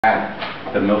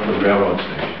At the Milford Railroad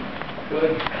Station.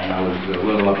 Good. And I was a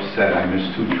little upset. I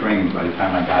missed 2 trains by the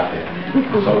time I got there.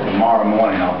 So tomorrow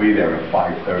morning I'll be there at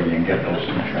 5:30 and get those 2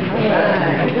 trains.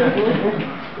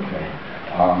 Okay.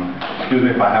 Excuse me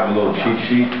if I have a little cheat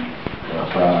sheet.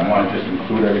 I want to just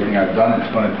include everything I've done. It's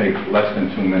going to take less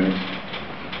than 2 minutes.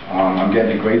 I'm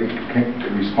getting a great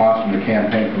response from the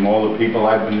campaign from all the people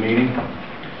I've been meeting.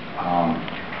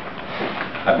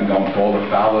 I've been going to all the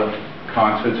Fowler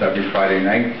concerts every Friday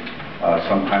night.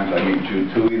 Sometimes I meet Jude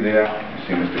Toohey there, I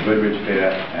see Mr. Goodrich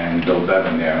there, and Bill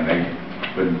Devin there, and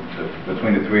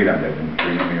between the 3 of them, they've been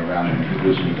bringing me around and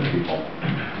introducing me to people.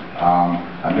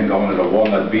 I've been going to the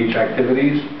Walnut Beach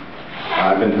activities.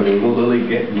 I've been to the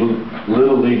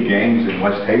Little League games in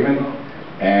West Haven,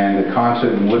 and the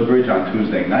concert in Woodbridge on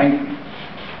Tuesday night.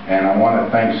 And I want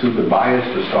to thank Sue Tobias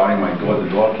for starting my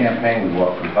door-to-door campaign. We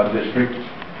walk through HUD District.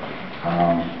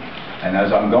 And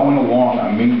as I'm going along,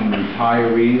 I'm meeting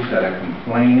retirees that are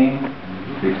complaining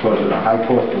because of the high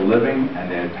cost of living and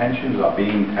their pensions are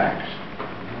being taxed.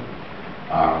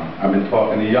 I've been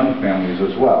talking to young families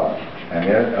as well, and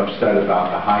they're upset about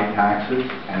the high taxes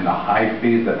and the high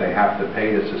fees that they have to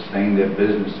pay to sustain their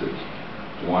businesses.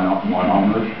 One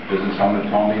business owner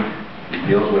told me he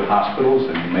deals with hospitals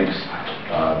and he makes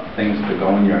things to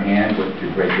go in your hand. If you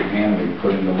break your hand, they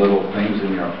put in the little things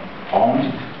in your homes.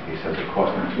 He says it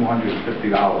costs him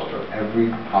 $250 for every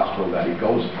hospital that he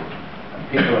goes to. And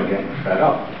people are getting fed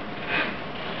up.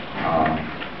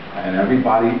 And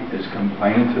everybody is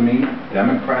complaining to me,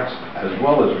 Democrats as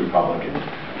well as Republicans.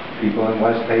 People in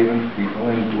West Haven, people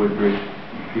in Woodbridge,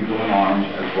 people in Orange,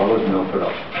 as well as Milford.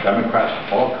 Democrats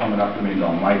all coming up to me and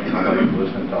going, Mike, nobody's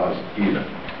listening to us either.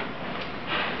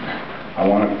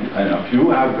 And a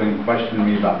few have been questioning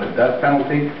me about the death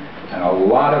penalty. And a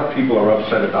lot of people are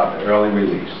upset about the early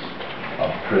release of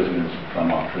prisoners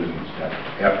from our prisons.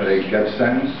 After they get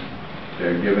sentenced,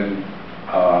 they're given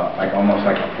almost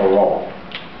like a parole.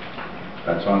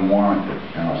 That's unwarranted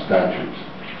in our statutes.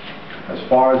 As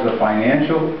far as the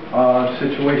financial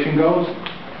situation goes,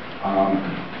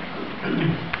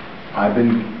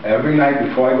 every night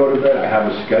before I go to bed, I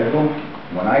have a schedule.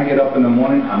 When I get up in the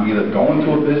morning, I'm either going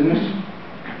to a business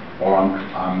or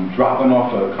I'm dropping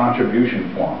off a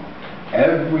contribution form.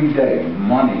 Every day,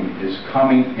 money is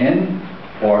coming in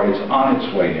or it's on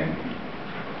its way in.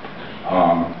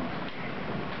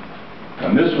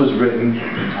 When this was written,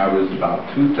 I was about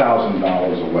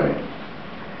 $2,000 away.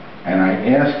 And I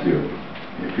ask you,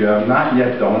 if you have not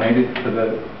yet donated to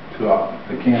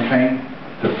the campaign,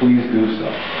 to please do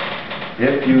so.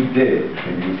 If you did,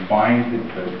 can you find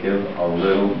it to give a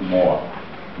little more?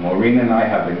 Maureen and I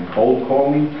have been cold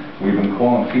calling. We've been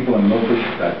calling people in Milford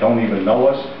that don't even know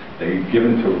us. They've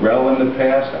given to REL in the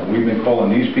past, and we've been calling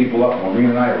these people up.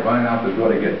 Maureen and I are running out the door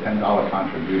to get $10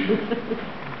 contributions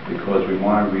because we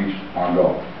want to reach our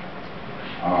goal.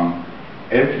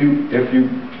 If you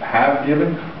have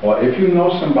given, or if you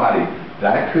know somebody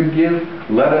that could give,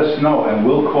 let us know, and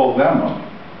we'll call them up.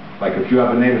 Like if you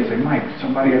have a neighbor say, Mike,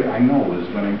 somebody I know is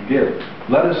going to give,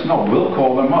 let us know. We'll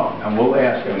call them up, and we'll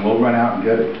ask, and we'll run out and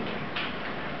get it.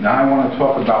 Now I want to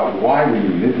talk about why we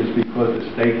need it is because the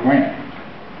state grant.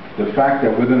 The fact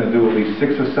that we're going to do at least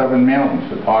 6 or 7 mailings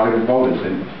for targeted voters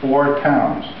in 4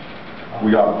 towns.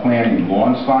 We are planning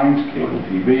lawn signs, cable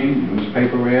TV,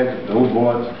 newspaper ads,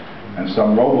 billboards, and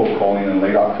some robocalling in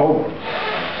late October.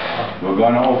 We're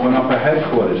going to open up a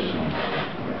headquarters soon,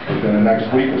 within the next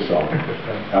week or so.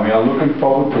 And we are looking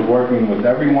forward to working with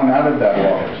everyone out of that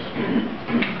office.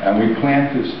 And we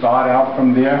plan to start out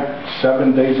from there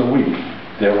 7 days a week.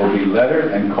 There will be letter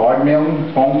and card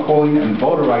mailing, phone calling, and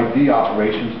voter ID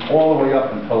operations all the way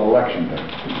up until Election Day.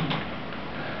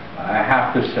 I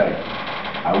have to say,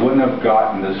 I wouldn't have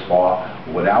gotten this far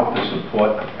without the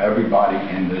support of everybody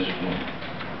in this room.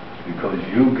 Because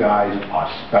you guys are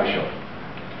special.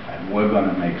 And we're going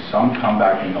to make some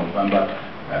comeback in November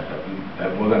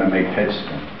that we're going to make heads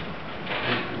spin.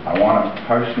 I want to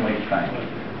personally thank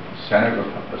Senator,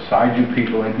 beside you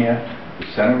people in here, the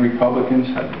Senate Republicans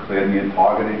have declared me a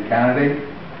targeted candidate.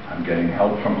 I'm getting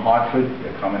help from Hartford.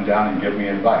 They're coming down and giving me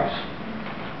advice.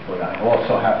 But I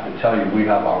also have to tell you, we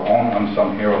have our own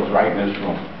unsung heroes right in this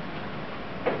room.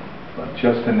 But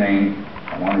just to name,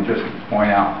 I want to just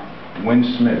point out, Win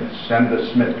Smith, Senator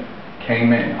Smith,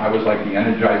 came in. I was like the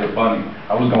Energizer Bunny.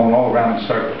 I was going all around in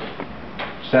circles.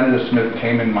 Senator Smith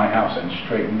came in my house and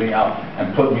straightened me out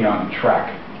and put me on the track.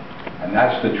 And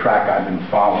that's the track I've been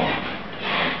following.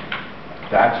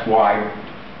 That's why,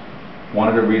 one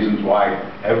of the reasons why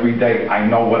every day I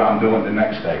know what I'm doing the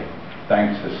next day,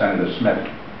 thanks to Senator Smith.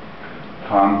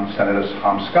 Senator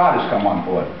Tom Scott has come on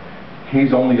board.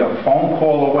 He's only a phone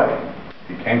call away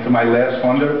He came to my last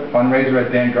fundraiser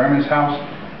at Dan Gurman's house,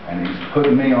 and he's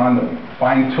putting me on the,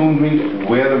 fine-tuned me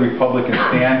where the Republicans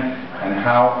stand and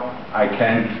how I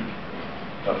can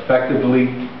effectively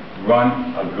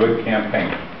run a good campaign.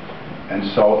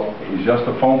 And so he's just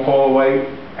a phone call away,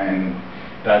 and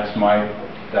that's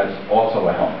also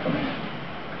a help for me.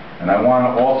 And I want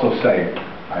to also say,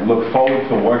 I look forward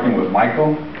to working with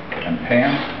Michael and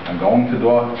Pam and going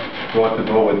door to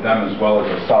door with them as well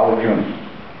as a solid unit.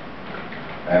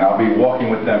 And I'll be walking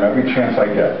with them every chance I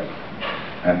get.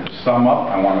 And to sum up,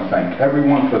 I want to thank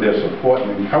everyone for their support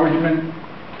and encouragement.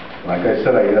 Like I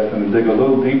said, I asked them to dig a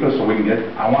little deeper so we can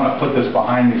I want to put this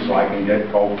behind me so I can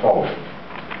go forward.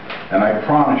 And I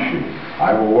promise you,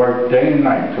 I will work day and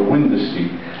night to win this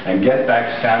seat and get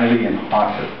back sanity in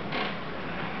Hartford.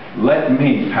 Let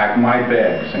me pack my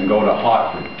bags and go to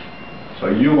Hartford so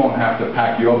you won't have to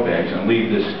pack your bags and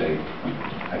leave this state.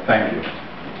 I thank you.